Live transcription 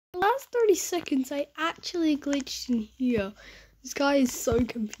last 30 seconds, I actually glitched in here. This guy is so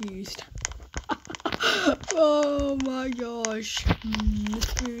confused. Oh my gosh.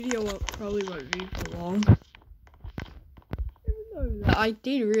 This video probably won't be for long. Even though I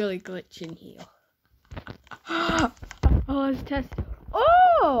did really glitch in here. Oh, let's test.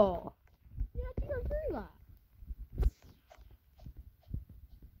 Oh! Yeah, I think I do that.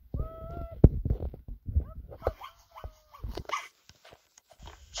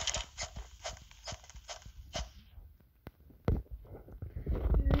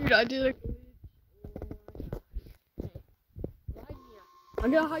 Dude, I did it.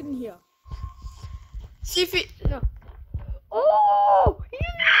 I'm gonna hide in here. See if it. No. Oh! He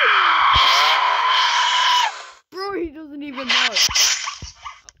doesn't even... Bro, he doesn't even know.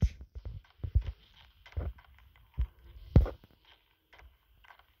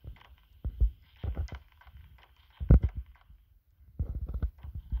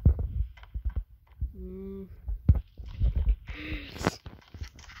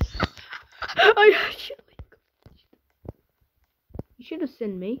 I actually. You should have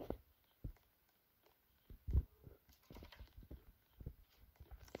sent me.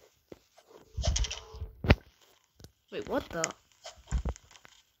 Wait, what the?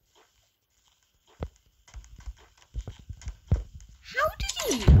 How did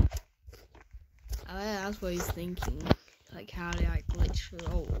he? Oh, yeah, that's what he's thinking. Like, how did I glitch through?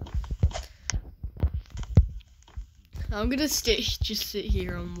 Oh. I'm gonna just sit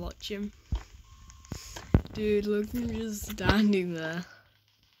here and watch him. Dude, look at him just standing there.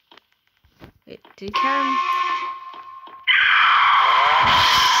 Wait, did Karen?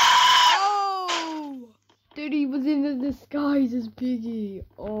 Oh! Dude, he was in the disguise as Piggy.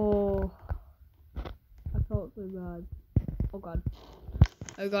 Oh. I felt so bad. Oh god.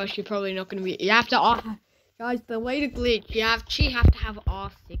 Oh gosh, you're probably not gonna be. You have to. Guys, the way to glitch, you actually have to have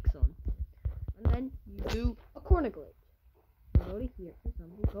R6 on. And then you do a corner glitch. Go to here, for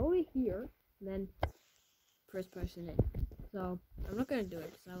example. Go to here, and then first person in. So I'm not gonna do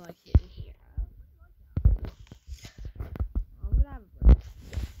it because I like it in here. I'm gonna have a break.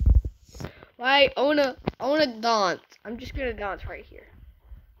 Wait, I wanna dance. I'm just gonna dance right here.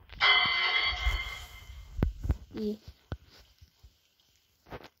 Yeah.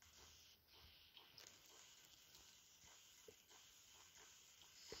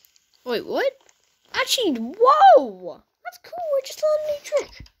 Wait, what? Actually, whoa! That's cool. I just learned a new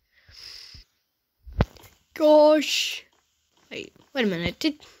trick. Gosh. Wait a minute.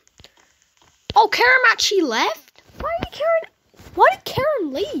 Oh, Karen actually left? Why did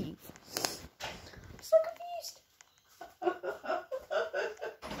Karen leave? I'm so confused.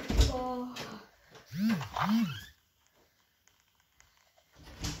 Oh.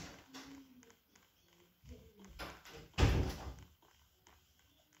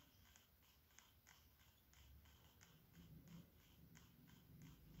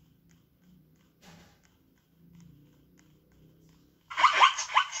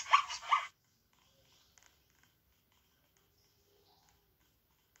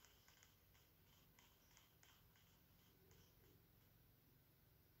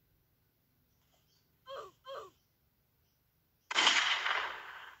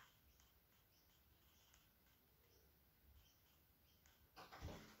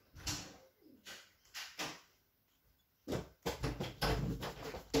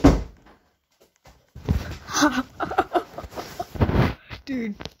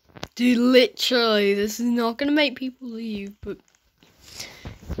 Dude, literally, this is not gonna make people leave, but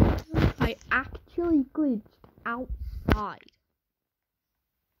I actually glitched outside.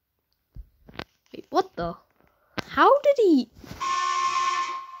 Wait, what the? How did he?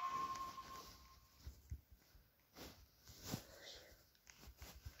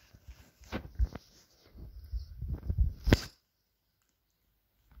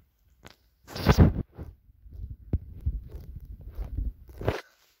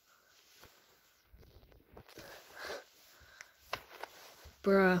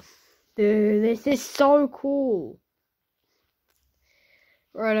 Bruh. Dude, this is so cool.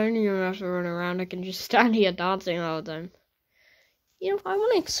 Right, I don't even have to run around. I can just stand here dancing all the time. You know, I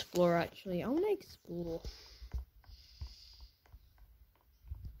want to explore, actually. I want to explore.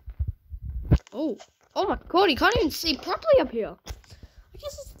 Oh. Oh my god, you can't even see properly up here. I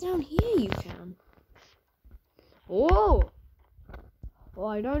guess it's down here you can. Oh. Well,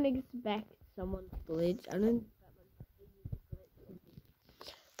 I don't expect someone to glitch. I don't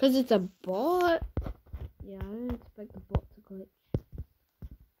because it's a bot. Yeah, I don't expect the bot to glitch.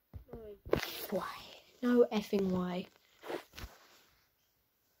 Why? No effing way.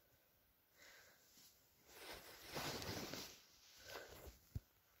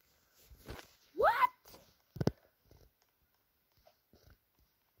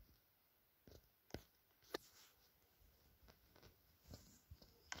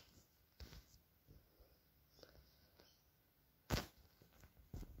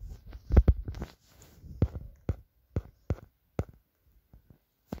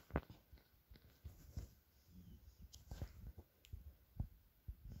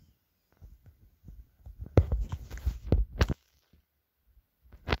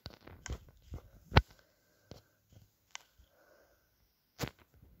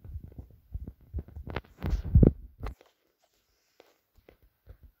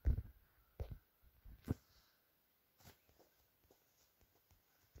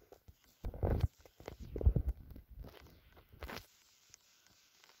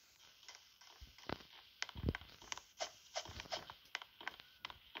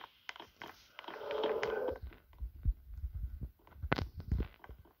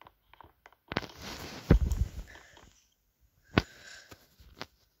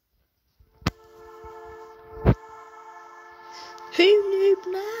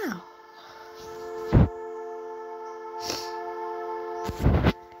 escape now.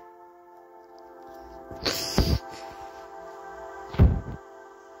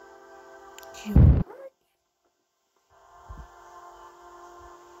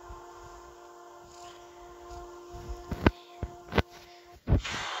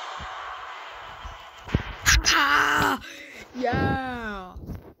 Ah, yeah.